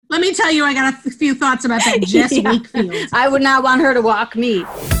Let me tell you, I got a few thoughts about that Jess Wakefield. I would not want her to walk me.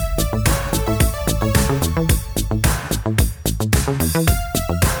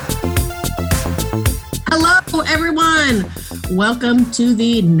 Hello, everyone. Welcome to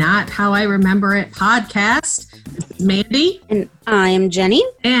the Not How I Remember It podcast. This is Mandy. And I am Jenny.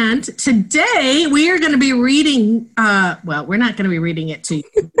 And today we are going to be reading, well, we're not going to be reading it to you.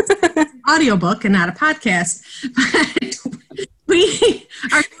 It's an audiobook and not a podcast. But we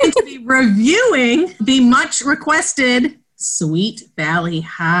are going to be reviewing the much requested Sweet Valley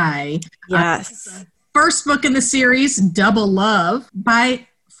High. Yes. First book in the series, Double Love, by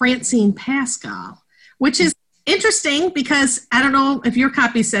Francine Pascal, which is interesting because I don't know if your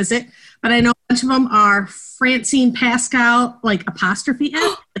copy says it, but I know a bunch of them are Francine Pascal, like apostrophe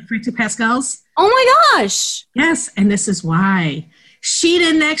F, like Francine Pascal's. Oh my gosh. Yes, and this is why. She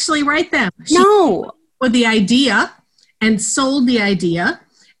didn't actually write them. She No. with the idea and sold the idea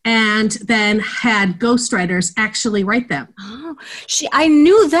and then had ghostwriters actually write them. Oh, I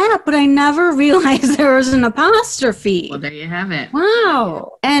knew that, but I never realized there was an apostrophe. Well, there you have it.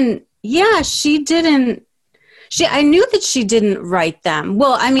 Wow. And yeah, I knew that she didn't write them.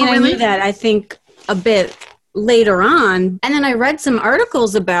 Well, I mean, Oh, really? I knew that, I think, a bit later on. And then I read some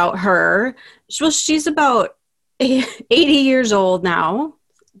articles about her. Well, she's about 80 years old now.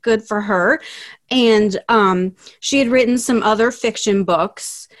 Good for her. And she had written some other fiction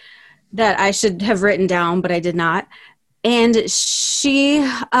books that I should have written down, but I did not. And she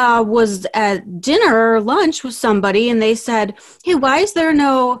was at dinner or lunch with somebody, and they said, hey, why is there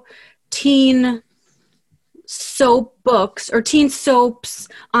no teen soap books or teen soaps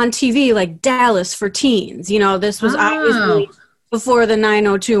on TV like Dallas for Teens? You know, this was obviously before the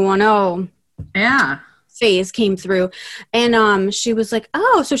 90210 Yeah. phase came through. And she was like,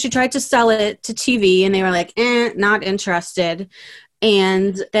 oh, so she tried to sell it to TV, and they were like, not interested.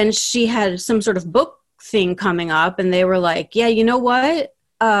 And then she had some sort of book thing coming up, and they were like, yeah, you know what?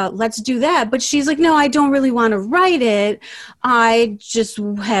 Let's do that. But she's like, no, I don't really want to write it. I just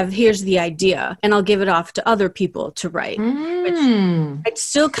here's the idea, and I'll give it off to other people to write. Which I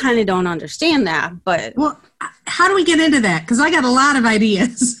still kind of don't understand that, but. Well, how do we get into that? Because I got a lot of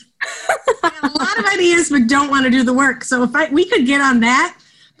ideas. I got a lot of ideas, but don't want to do the work. So if we could get on that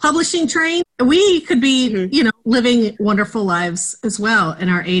publishing train, we could be, living wonderful lives as well in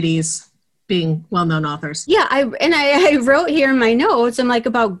our 80s. Being well-known authors. Yeah, I wrote here in my notes, I'm like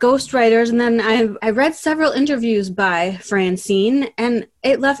about ghostwriters, and then I read several interviews by Francine, and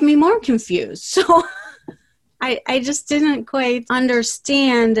it left me more confused. So I just didn't quite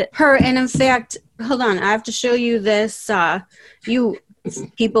understand her. And in fact, hold on, I have to show you this. You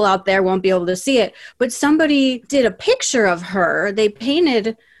people out there won't be able to see it, but somebody did a picture of her. They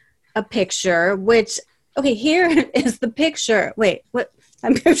painted a picture, which, okay, here is the picture. Wait, what?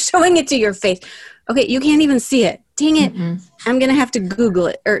 I'm showing it to your face. Okay, you can't even see it. Dang it. Mm-mm. I'm going to have to Google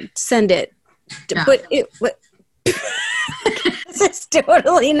it or send it. Yeah. But this is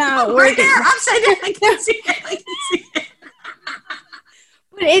totally not working. Right there, upside down. I can see it.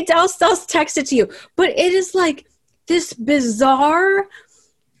 But I'll text it to you. But it is like this bizarre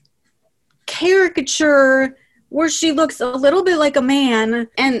caricature where she looks a little bit like a man.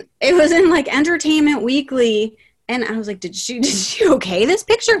 And it was in like Entertainment Weekly. And I was like, did she okay this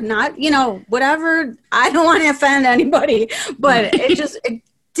picture? Not, whatever. I don't want to offend anybody, but it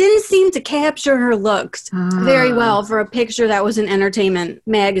didn't seem to capture her looks very well for a picture that was an entertainment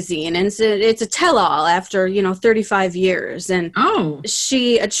magazine. And it's a tell-all after, 35 years. And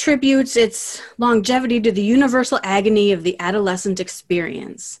she attributes its longevity to the universal agony of the adolescent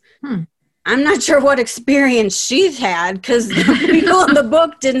experience. I'm not sure what experience she's had, because the people in the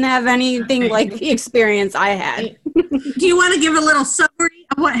book didn't have anything like the experience I had. Do you want to give a little summary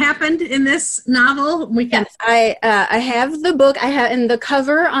of what happened in this novel? Yes, I have the book. I have in the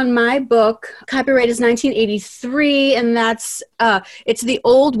cover on my book. Copyright is 1983, and that's it's the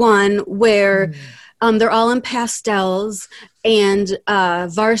old one where they're all in pastels and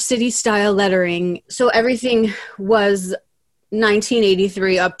varsity style lettering. So everything was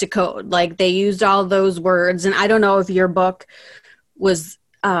 1983 up to code. Like they used all those words, and I don't know if your book was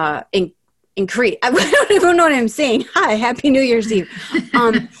in Crete. I don't even know what I'm saying. Hi, Happy New Year's Eve.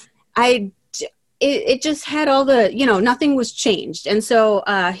 It just had all the, nothing was changed. And so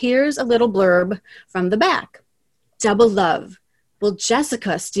here's a little blurb from the back. Double love. Will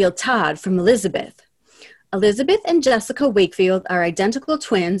Jessica steal Todd from Elizabeth? Elizabeth and Jessica Wakefield are identical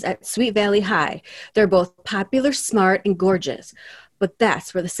twins at Sweet Valley High. They're both popular, smart, and gorgeous. But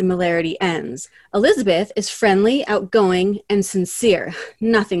that's where the similarity ends. Elizabeth is friendly, outgoing, and sincere,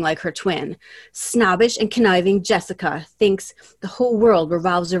 nothing like her twin. Snobbish and conniving Jessica thinks the whole world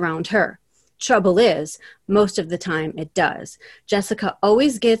revolves around her. Trouble is, most of the time it does. Jessica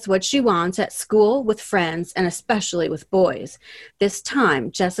always gets what she wants at school, with friends, and especially with boys. This time,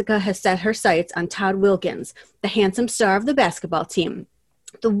 Jessica has set her sights on Todd Wilkins, the handsome star of the basketball team.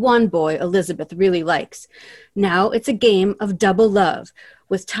 The one boy Elizabeth really likes. Now it's a game of double love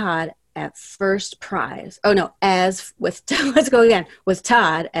with Todd at first prize. Oh no, let's go again. With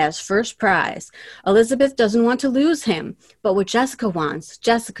Todd as first prize. Elizabeth doesn't want to lose him, but what Jessica wants,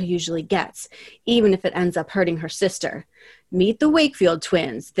 Jessica usually gets, even if it ends up hurting her sister. Meet the Wakefield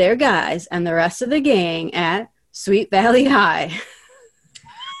twins, their guys, and the rest of the gang at Sweet Valley High.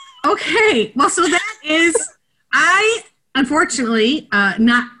 Okay, well, so that is, unfortunately,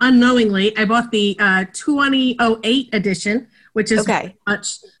 not unknowingly, I bought the 2008 edition, which is very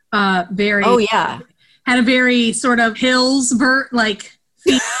much very. Oh yeah, had a very sort of Hillsborough like.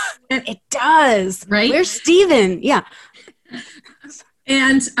 It does, right? Where's Steven? Yeah.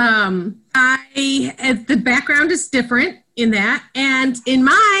 And the background is different in that, and in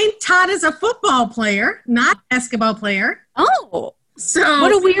mine, Todd is a football player, not a basketball player. Oh, so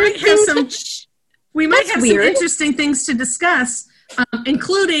what a weird thing. We might have some interesting things to discuss,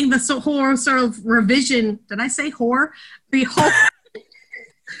 including the whole sort of revision. Did I say whore? The whole.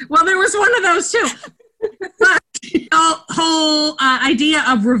 Well, there was one of those too. But the whole idea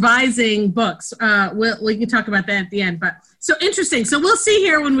of revising books. We can talk about that at the end. But so interesting. So we'll see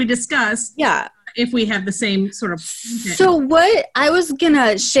here when we discuss. Yeah. If we have the same sort of. So what I was going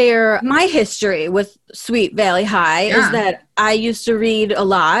to share my history with Sweet Valley High is that I used to read a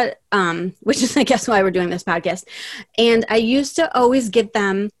lot, which is, I guess, why we're doing this podcast. And I used to always get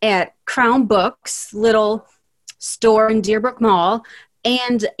them at Crown Books, little store in Deerbrook Mall.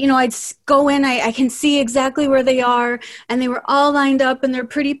 And, I'd go in, I can see exactly where they are, and they were all lined up in their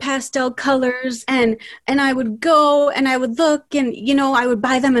pretty pastel colors, and I would go and I would look, and, I would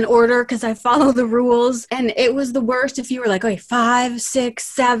buy them in order because I follow the rules, and it was the worst if you were like, okay, 5, 6,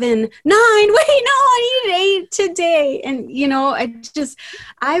 7, 9, wait, no, I need 8 today, and,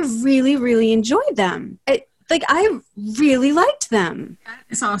 I really, really enjoyed them. I really liked them. That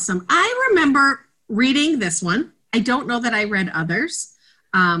is awesome. I remember reading this one. I don't know that I read others.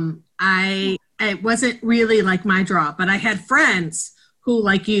 It wasn't really like my draw, but I had friends who,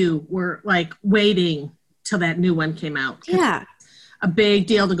 like you, were like waiting till that new one came out. Yeah. A big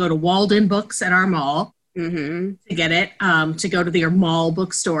deal to go to Walden Books at our mall to get it, to go to their mall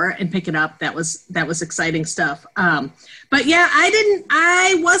bookstore and pick it up. That was exciting stuff. But yeah,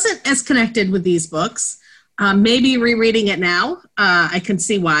 I wasn't as connected with these books. Maybe rereading it now, I can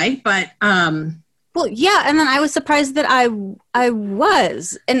see why, but, well, yeah, and then I was surprised that I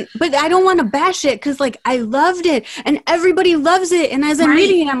was, but I don't want to bash it because, I loved it, and everybody loves it, and as I'm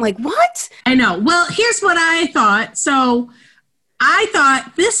reading it, I'm like, what? I know. Well, here's what I thought. So I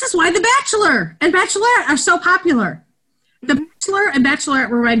thought this is why The Bachelor and Bachelorette are so popular. The Bachelor and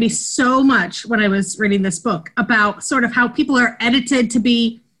Bachelorette remind me so much when I was reading this book about sort of how people are edited to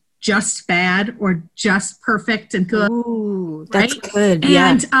be just bad or just perfect and good. Ooh, that's good.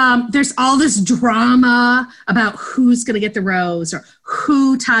 Yeah. And there's all this drama about who's going to get the rose or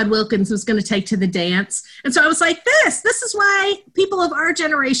who Todd Wilkins was going to take to the dance. And so I was like, this is why people of our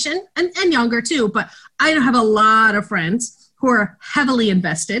generation and younger too, but I have a lot of friends who are heavily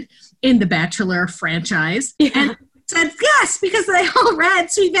invested in the Bachelor franchise. Yeah. And said yes, because they all read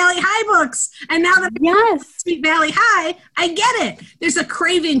Sweet Valley High books. And now that I read Sweet Valley High, I get it. There's a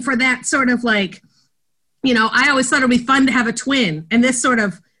craving for that sort of I always thought it would be fun to have a twin. And this sort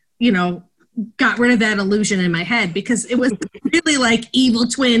of, got rid of that illusion in my head because it was really like evil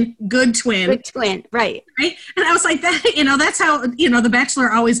twin, good twin. Good twin, right. Right? And I was like, that's how, The Bachelor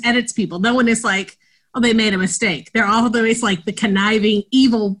always edits people. No one is like, oh, they made a mistake. They're always like the conniving,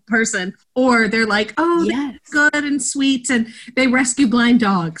 evil person. Or they're like, oh, yes, they're good and sweet, and they rescue blind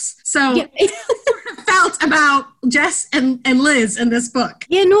dogs. So it sort of felt about Jess and Liz in this book.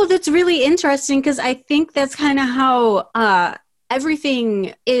 Yeah, no, that's really interesting because I think that's kind of how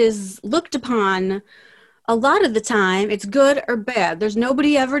everything is looked upon. A lot of the time, it's good or bad. There's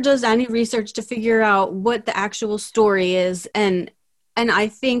nobody ever does any research to figure out what the actual story is, and I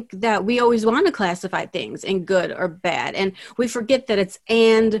think that we always want to classify things in good or bad. And we forget that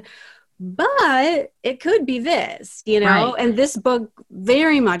but it could be this, Right. And this book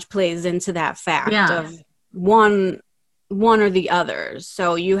very much plays into that fact of one or the other.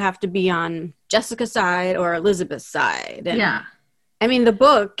 So you have to be on Jessica's side or Elizabeth's side. And, I mean, the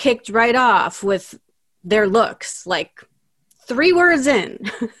book kicked right off with their looks, 3 words in.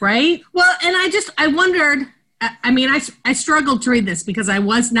 Right? Well, and I wondered, I mean, I struggled to read this because I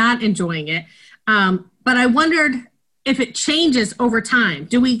was not enjoying it. But I wondered if it changes over time.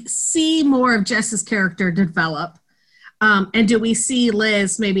 Do we see more of Jess's character develop? And do we see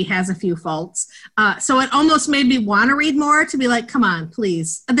Liz maybe has a few faults? So it almost made me want to read more, to be like, come on,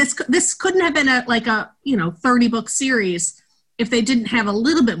 please. This couldn't have been a 30-book series if they didn't have a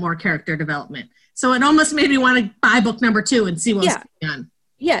little bit more character development. So it almost made me want to buy book number 2 and see what's going on.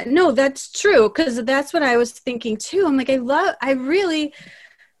 Yeah, no, that's true, because that's what I was thinking too. I'm like, I really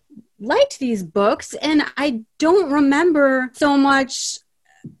liked these books, and I don't remember so much.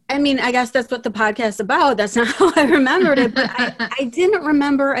 I mean, I guess that's what the podcast is about. That's not how I remembered it, but I didn't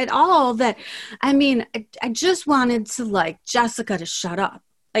remember at all that. I mean, I just wanted to like Jessica to shut up,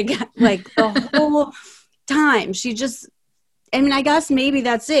 like the whole time. She just, I mean, I guess maybe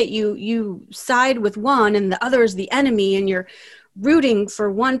that's it. You side with one, and the other is the enemy, and you're rooting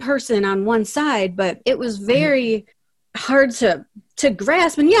for one person on one side. But it was very hard to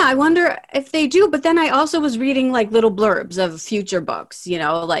grasp. And yeah, I wonder if they do. But then I also was reading like little blurbs of future books,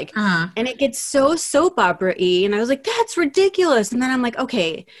 and it gets so soap opera-y, and I was like, that's ridiculous. And then I'm like,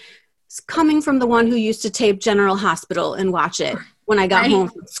 okay, it's coming from the one who used to tape General Hospital and watch it when I got home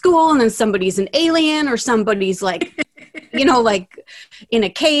from school, and then somebody's an alien, or somebody's like like in a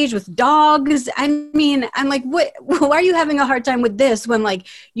cage with dogs. I mean, I'm like, what? Why are you having a hard time with this when like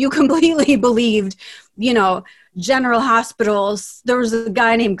you completely believed, General Hospitals, there was a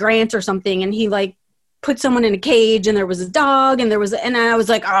guy named Grant or something, and he like put someone in a cage, and there was a dog, and I was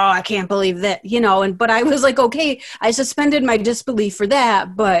like, oh, I can't believe that, but I was like, okay, I suspended my disbelief for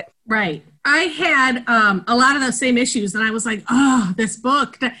that, but. Right. I had a lot of those same issues, and I was like, oh, this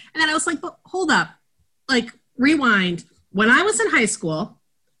book. And then I was like, but hold up, like rewind. When I was in high school,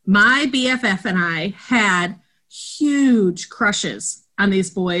 my BFF and I had huge crushes on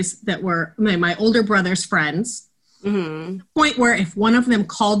these boys that were my older brother's friends. Mm-hmm. To the point where if one of them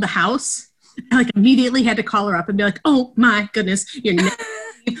called the house, I like immediately had to call her up and be like, oh my goodness, your name,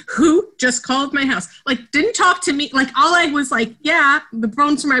 who just called my house? Like, didn't talk to me. Like, all I was like, yeah, the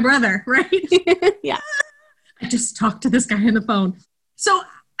phone's for my brother, right? Yeah. I just talked to this guy on the phone. So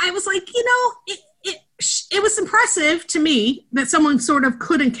I was like, it was impressive to me that someone sort of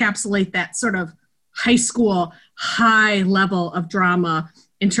could encapsulate that sort of high school high level of drama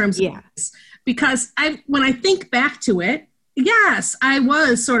in terms of this. Because when I think back to it, yes, I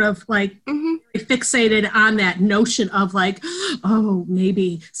was sort of like fixated on that notion of like, oh,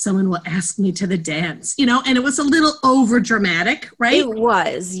 maybe someone will ask me to the dance, and it was a little over dramatic, right? It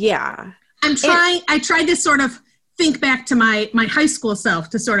was, yeah. I tried to sort of think back to my high school self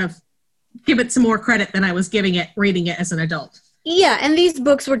to sort of give it some more credit than I was giving it reading it as an adult. Yeah, and these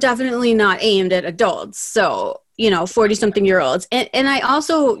books were definitely not aimed at adults, so 40-something-year-olds. And I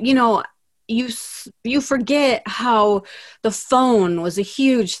also, you forget how the phone was a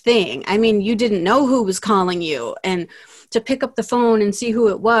huge thing. I mean, you didn't know who was calling you, and to pick up the phone and see who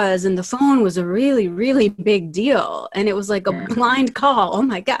it was, and the phone was a really, really big deal. And it was like a blind call. Oh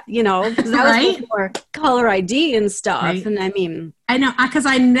my God, because that was before caller ID and stuff. Right. And I mean, I know, because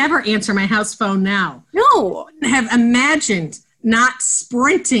I never answer my house phone now. No. I wouldn't have imagined not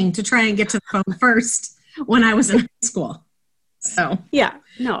sprinting to try and get to the phone first when I was in high school. So yeah,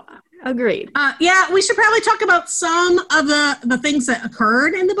 no, agreed. We should probably talk about some of the things that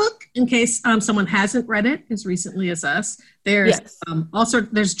occurred in the book in case someone hasn't read it as recently as us. There's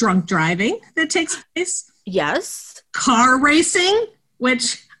there's drunk driving that takes place. Yes. Car racing,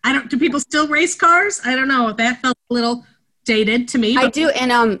 which do people still race cars? I don't know. That felt a little dated to me. I do.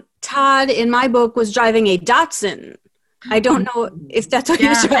 And Todd in my book was driving a Datsun. I don't know if that's what he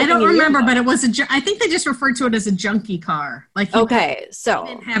was driving. I don't remember, but it was I think they just referred to it as a junkie car. Like, okay, so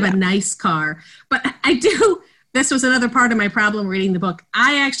didn't have a nice car. But this was another part of my problem reading the book.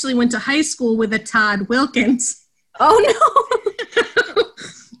 I actually went to high school with a Todd Wilkins. Oh, no.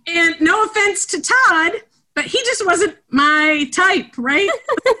 And no offense to Todd, but he just wasn't my type, right?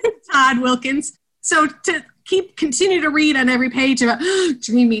 Todd Wilkins. So to continue to read on every page about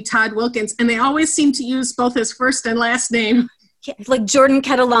dreamy Todd Wilkins, and they always seem to use both his first and last name. Yeah, like Jordan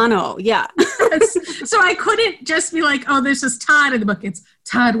Catalano, yeah. Yes. So I couldn't just be like, oh, there's just Todd in the book. It's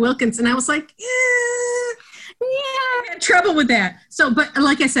Todd Wilkins. And I was like, I had trouble with that. So, but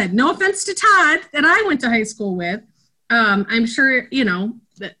like I said, no offense to Todd that I went to high school with. I'm sure,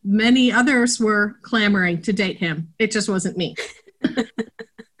 that many others were clamoring to date him. It just wasn't me.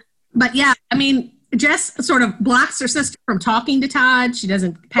 But yeah, I mean, Jess sort of blocks her sister from talking to Todd. She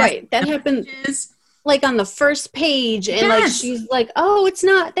doesn't pass. Right, that happened like on the first page, and like she's like, "Oh, it's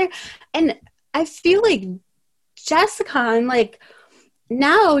not there," and I feel like Jessica, and like,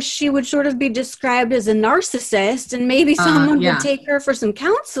 now she would sort of be described as a narcissist, and maybe someone would take her for some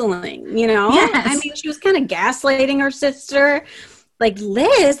counseling, you know? Yes. I mean, she was kind of gaslighting her sister. Like,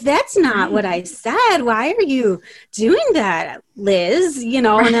 Liz, that's not what I said. Why are you doing that, Liz? You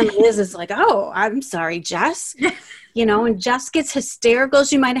know, and then Liz is like, oh, I'm sorry, Jess. You know, and Jess gets hysterical.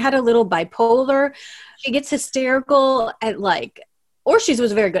 She might have had a little bipolar. She gets hysterical at like, or she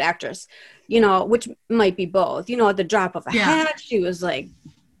was a very good actress, you know, which might be both. You know, at the drop of a hat, she was like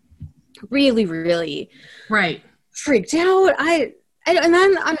really, really freaked out. And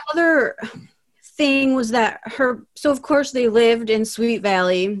then another thing was that so of course they lived in Sweet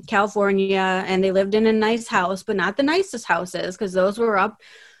Valley, California, and they lived in a nice house, but not the nicest houses, because those were up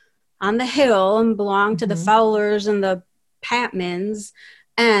on the hill and belonged to the Fowlers and the Patmans.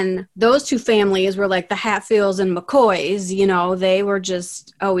 And those two families were like the Hatfields and McCoys, you know, they were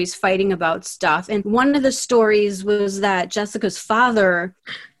just always fighting about stuff. And one of the stories was that Jessica's father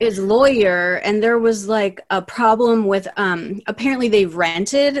is a lawyer, and there was like a problem with, apparently they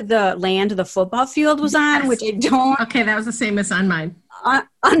rented the land the football field was on, which I don't. Okay, that was the same as on mine.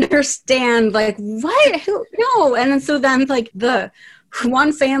 Understand, like, what? No. And so then like the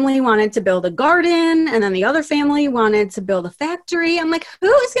one family wanted to build a garden, and then the other family wanted to build a factory. I'm like, who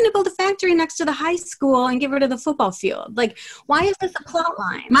is going to build a factory next to the high school and get rid of the football field? Like, why is this a plot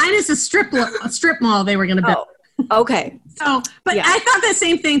line? Mine is a strip mall they were going to build. Oh, okay. So, but I thought the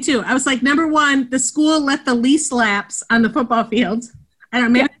same thing too. I was like, number one, the school let the lease lapse on the football fields. I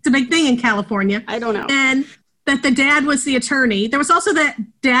don't know, maybe it's a big thing in California. I don't know. And that the dad was the attorney. There was also that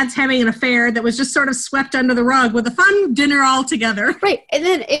dad's having an affair that was just sort of swept under the rug with a fun dinner all together. Right. And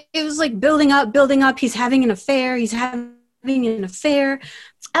then it was like building up. He's having an affair.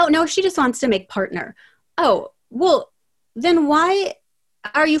 Oh, no, she just wants to make partner. Oh, well, then why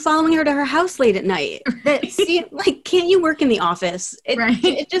are you following her to her house late at night? Like, can't you work in the office?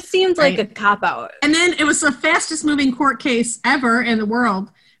 It just seems like a cop-out. And then it was the fastest moving court case ever in the world,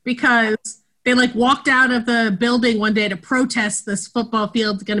 because they like walked out of the building one day to protest this football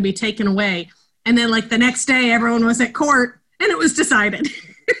field's going to be taken away. And then like the next day, everyone was at court and it was decided.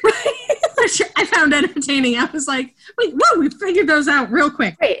 Which I found entertaining. I was like, wait, whoa, we figured those out real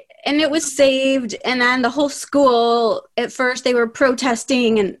quick. Right. And it was saved. And then the whole school, at first they were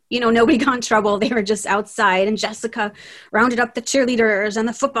protesting and, you know, nobody got in trouble. They were just outside, and Jessica rounded up the cheerleaders and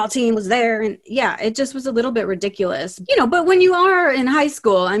the football team was there. And yeah, it just was a little bit ridiculous, you know, but when you are in high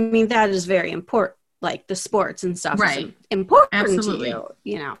school, I mean, that is very important. Like the sports and stuff is important to you,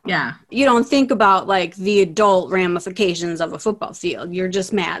 you know? Yeah. You don't think about like the adult ramifications of a football field. You're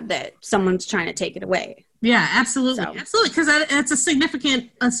just mad that someone's trying to take it away. Yeah, absolutely. So. Absolutely. Because it's a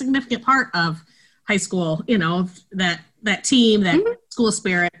significant part of high school, you know, that team, that school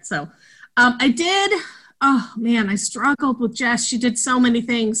spirit. So I struggled with Jess. She did so many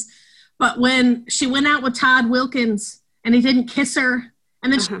things. But when she went out with Todd Wilkins and he didn't kiss her,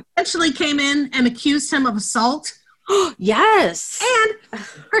 and then she eventually came in and accused him of assault. Yes. And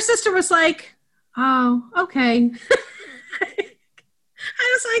her sister was like, oh, okay. I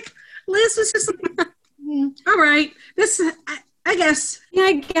was like, Liz was just like, all right. I guess. Yeah,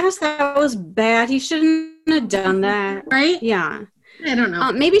 I guess that was bad. He shouldn't have done that. Right? Yeah. I don't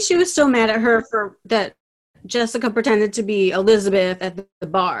know. Maybe she was so mad at her for that Jessica pretended to be Elizabeth at the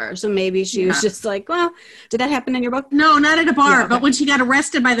bar. So maybe she was just like, well, did that happen in your book? No, not at a bar, but when she got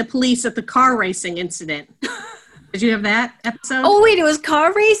arrested by the police at the car racing incident. Did you have that episode? Oh, wait, it was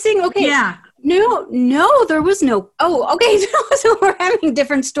car racing? Okay. Yeah. No, there was no. Oh, okay. So we're having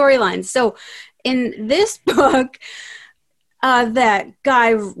different storylines. So in this book, that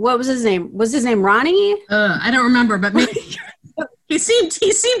guy, what was his name? Was his name Ronnie? I don't remember, but maybe he seemed.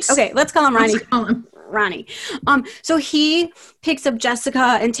 Okay, let's call him Ronnie. Let's call him Ronnie. So he picks up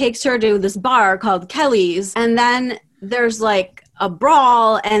Jessica and takes her to this bar called Kelly's, and then there's like a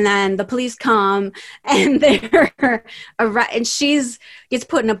brawl, and then the police come, and and she's gets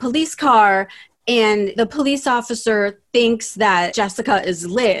put in a police car, and the police officer thinks that Jessica is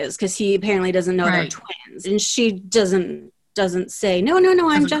Liz because he apparently doesn't know they're twins, and she doesn't say no,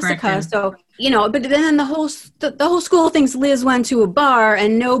 I'm Jessica. So you know, but then the whole school thinks Liz went to a bar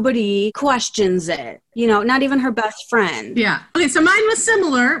and nobody questions it. You know, not even her best friend. Yeah. Okay, so mine was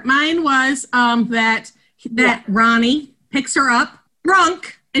similar. Mine was that Ronnie picks her up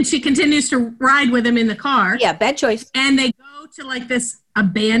drunk and she continues to ride with him in the car. Yeah, bad choice. And they go to like this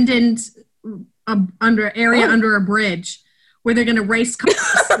abandoned under a bridge where they're going to race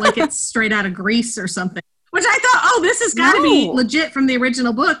cars like it's straight out of Grease or something. Which I thought, this has got to be legit from the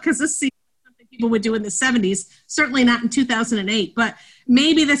original book because this seems something people would do in the 70s, certainly not in 2008, but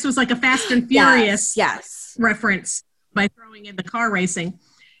maybe this was like a Fast and Furious reference by throwing in the car racing.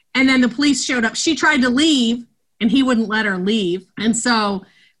 And then the police showed up. She tried to leave and he wouldn't let her leave. And so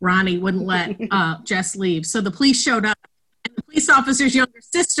Ronnie wouldn't let Jess leave. So the police showed up. And the police officer's younger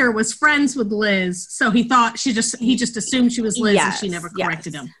sister was friends with Liz. So he thought he just assumed she was Liz and she never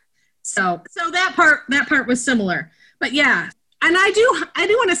corrected him. So that part was similar. But yeah. And I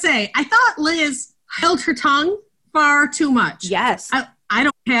do want to say, I thought Liz held her tongue far too much. Yes. I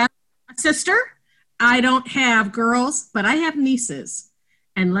don't have a sister. I don't have girls, but I have nieces.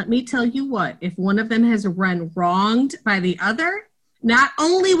 And let me tell you what, if one of them has run wronged by the other, not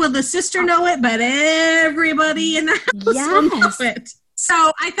only will the sister know it, but everybody in the house will know it.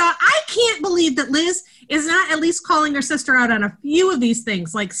 So I thought, I can't believe that Liz is not at least calling her sister out on a few of these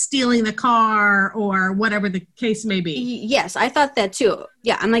things, like stealing the car or whatever the case may be. Yes, I thought that too.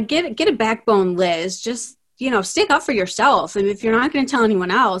 Yeah, I'm like, get a backbone, Liz. Just, stick up for yourself. And if you're not going to tell anyone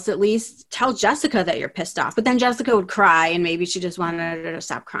else, at least tell Jessica that you're pissed off. But then Jessica would cry, and maybe she just wanted her to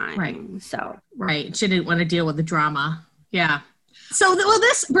stop crying. Right. She didn't want to deal with the drama. Yeah. So,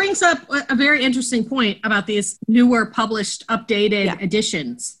 this brings up a very interesting point about these newer published, updated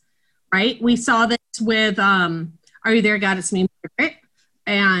editions, right? We saw this with Are You There, God? It's Me, Margaret.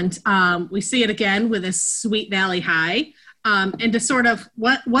 And we see it again with this Sweet Valley High. And to sort of,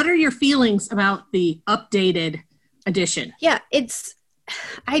 what are your feelings about the updated edition? Yeah,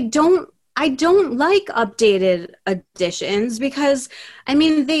 I don't like updated editions because,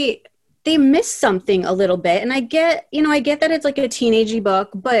 they miss something a little bit. And I get that it's like a teenagey book,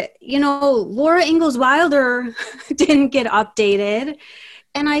 but, Laura Ingalls Wilder didn't get updated.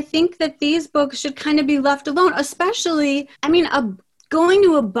 And I think that these books should kind of be left alone, especially, going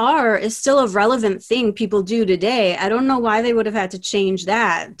to a bar is still a relevant thing people do today. I don't know why they would have had to change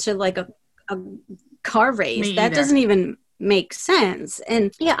that to like a car race. That doesn't even make sense.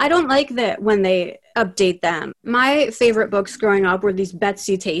 And yeah, I don't like that when they update them. My favorite books growing up were these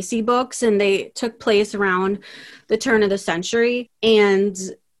Betsy Tacy books, and they took place around the turn of the century. And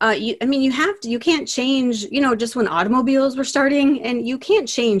you can't change, just when automobiles were starting, and you can't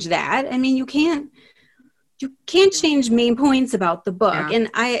change that. You can't change main points about the book. Yeah. And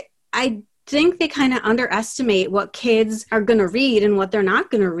I think they kind of underestimate what kids are going to read and what they're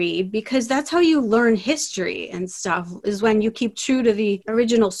not going to read, because that's how you learn history and stuff, is when you keep true to the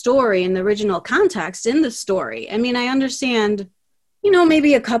original story and the original context in the story. I understand,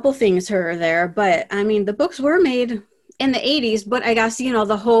 maybe a couple things here or there, but the books were made in the 80s, but I guess,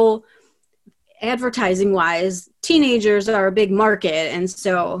 the whole advertising wise, teenagers are a big market. And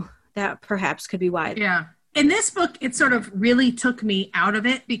so that perhaps could be why. Yeah. In this book, it sort of really took me out of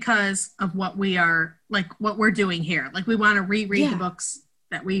it because of what we're doing here. Like, we want to reread the books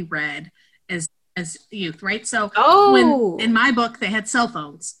that we read as youth, right? So when in my book, they had cell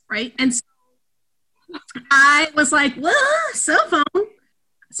phones, right? And so I was like, well, cell phone.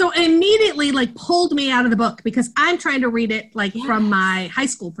 So it immediately pulled me out of the book, because I'm trying to read it from my high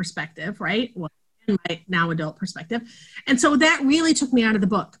school perspective, right? Well, my now adult perspective. And so that really took me out of the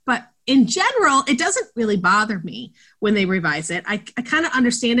book. But in general, it doesn't really bother me when they revise it. I kind of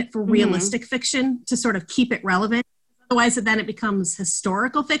understand it for realistic fiction to sort of keep it relevant. Otherwise, then it becomes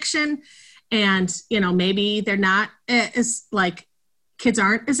historical fiction. And, maybe they're not as kids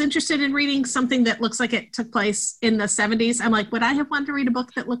aren't as interested in reading something that looks like it took place in the 70s. I'm like, would I have wanted to read a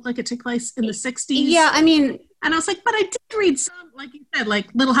book that looked like it took place in the 60s? Yeah, And I was like, but I did read some, like you said, like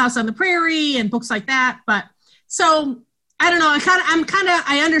Little House on the Prairie and books like that. But so I don't know.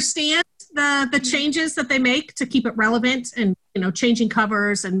 I understand the changes that they make to keep it relevant, and, changing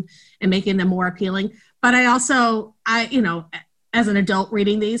covers and making them more appealing. But I also, as an adult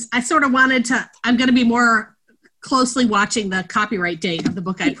reading these, I sort of wanted to, I'm going to be more closly watching the copyright date of the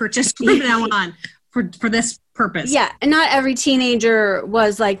book I purchased from now on for this purpose. Yeah. And not every teenager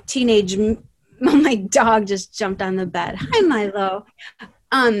was like teenage. My dog just jumped on the bed. Hi, Milo.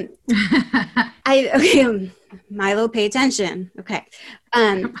 Milo, pay attention. Okay.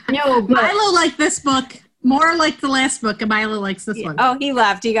 No, but Milo liked this book more like the last book, and Milo likes this one. Oh, he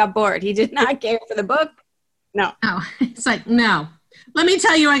left. He got bored. He did not care for the book. No. Oh, it's like, no. Let me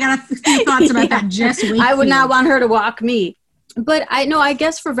tell you, I got a few thoughts about that Jess Wakefield. I would not want her to walk me. But I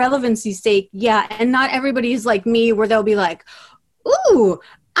guess for relevancy's sake, yeah. And not everybody's like me, where they'll be like, ooh,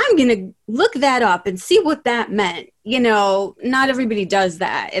 I'm going to look that up and see what that meant. Not everybody does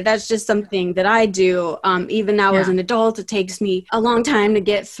that. That's just something that I do. Even now as an adult, it takes me a long time to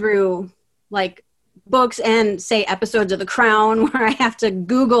get through books and say episodes of The Crown where I have to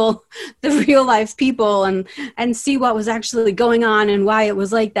Google the real life people and see what was actually going on and why it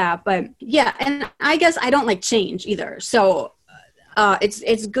was like that. But yeah, and I guess I don't like change either. So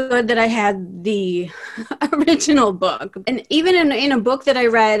it's good that I had the original book. And even in a book that I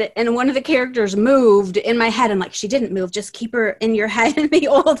read and one of the characters moved in my head, I'm like, she didn't move, just keep her in your head in the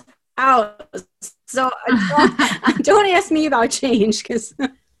old house. So don't ask me about change because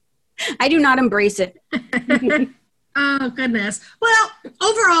I do not embrace it. Oh, goodness. Well,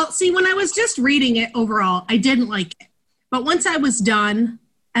 overall, see, when I was just reading it overall, I didn't like it. But once I was done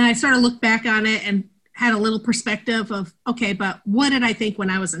and I sort of looked back on it and had a little perspective of, okay, but what did I think when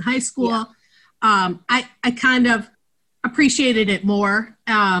I was in high school? Yeah. I kind of appreciated it more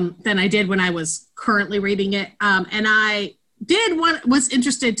than I did when I was currently reading it. And I was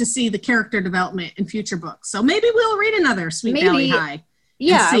interested to see the character development in future books. So maybe we'll read another Sweet Valley High.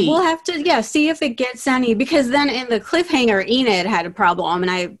 Yeah, we'll have to, see if it gets any, because then in the cliffhanger, Enid had a problem,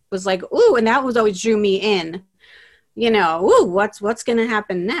 and I was like, ooh, and that was always drew me in, ooh, what's going to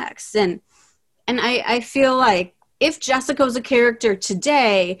happen next? And I feel like if Jessica was a character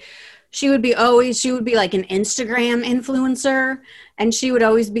today, she would be like an Instagram influencer, and she would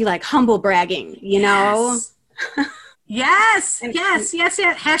always be like humble bragging, Yes. Yes.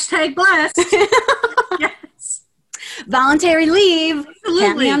 Hashtag blessed. Yes. Voluntary leave. Absolutely.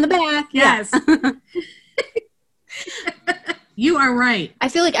 Pat me on the back. Yes. You are right. I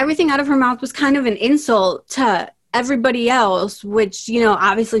feel like everything out of her mouth was kind of an insult to everybody else, which,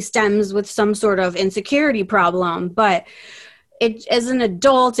 obviously stems with some sort of insecurity problem. But as an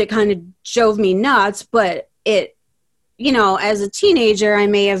adult, it kind of drove me nuts. But it, as a teenager, I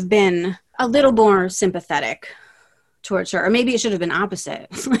may have been a little more sympathetic towards her, or maybe it should have been opposite.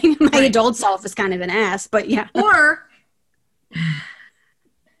 My adult self is kind of an ass, but yeah. Or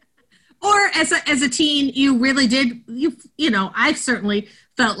as a teen, you really did. I certainly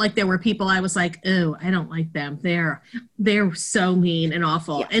felt like there were people I was like, oh, I don't like them. They're so mean and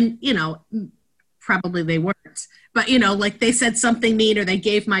awful, yeah. And probably they weren't. But like they said something mean, or they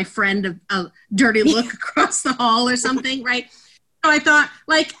gave my friend a dirty look across the hall or something, right? So I thought,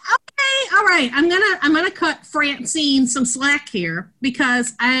 like, okay, all right, I'm gonna cut Francine some slack here,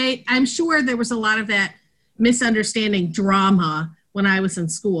 because I'm sure there was a lot of that misunderstanding drama when I was in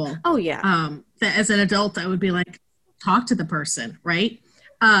school. Oh yeah. That as an adult I would be like, talk to the person, right?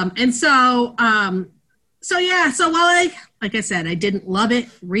 So while like I said, I didn't love it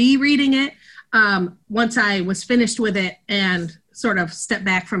rereading it. Once I was finished with it and sort of stepped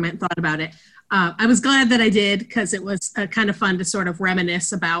back from it and thought about it, I was glad that I did, because it was kind of fun to sort of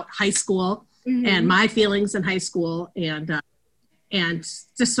reminisce about high school, mm-hmm. and my feelings in high school, and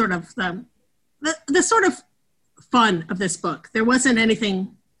just sort of the sort of fun of this book. There wasn't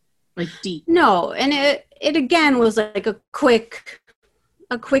anything like deep. No, and it again was like a quick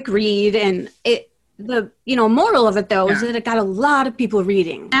read, and the moral of it though is that it got a lot of people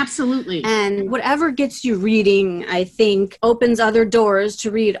reading. Absolutely. And whatever gets you reading, I think, opens other doors to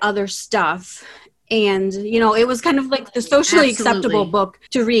read other stuff. And it was kind of like the socially acceptable book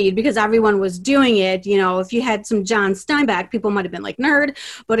to read, because everyone was doing it. If you had some John Steinbeck, people might have been like, nerd,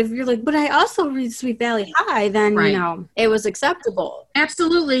 but if you're like, but I also read Sweet Valley High, then it was acceptable.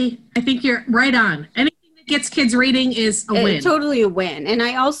 Absolutely. I think you're right on. Anything that gets kids reading is a win. Totally a win. And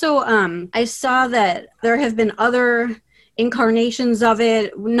I also I saw that there have been other incarnations of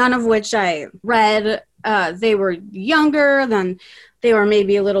it, none of which I read. They were younger, then they were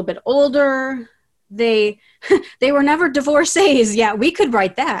maybe a little bit older. They were never divorcees. Yeah, we could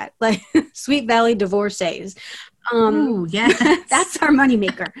write that, like Sweet Valley divorcees. Ooh, yes. That's our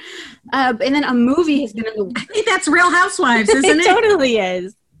moneymaker. And then a movie is going to... I think that's Real Housewives, isn't it? It totally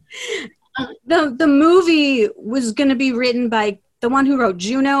is. The movie was going to be written by the one who wrote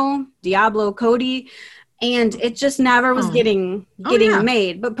Juno, Diablo Cody, and it just never was getting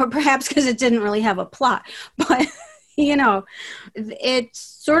made. But perhaps because it didn't really have a plot. But... it's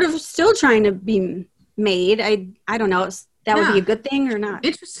sort of still trying to be made. I don't know. That would be a good thing or not.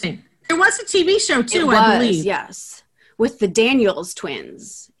 Interesting. There was a TV show too, I believe. Yes. With the Daniels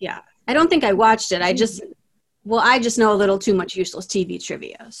twins. Yeah. I don't think I watched it. I just know a little too much useless TV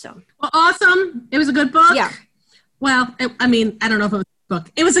trivia. So. Well, awesome. It was a good book. Yeah. Well, I don't know if it was a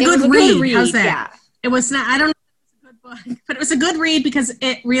book. It was a good read. How's that? Yeah. It was not, I don't know if it was a good book, but it was a good read because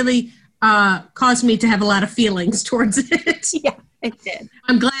it really caused me to have a lot of feelings towards it. Yeah, it did.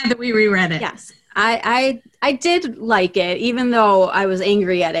 I'm glad that we reread it. Yes. I did like it, even though I was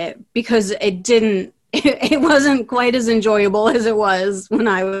angry at it, because it wasn't quite as enjoyable as it was when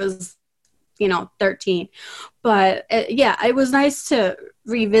I was, 13. But it was nice to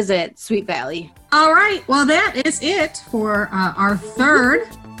revisit Sweet Valley. All right. Well, that is it for our third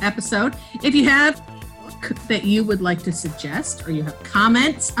episode. If you have a book that you would like to suggest, or you have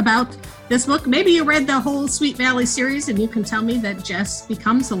comments about this book, maybe you read the whole Sweet Valley series and you can tell me that Jess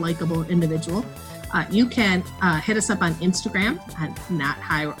becomes a likable individual, you can hit us up on Instagram at Not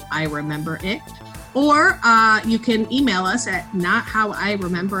How I Remember It, or you can email us at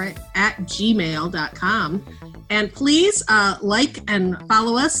nothowirememberit@gmail.com. And please like and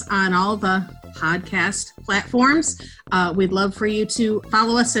follow us on all the podcast platforms. We'd love for you to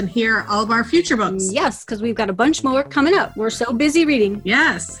follow us and hear all of our future books. Yes, because we've got a bunch more coming up. We're so busy reading.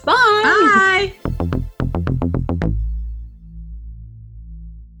 Yes. Bye. Bye.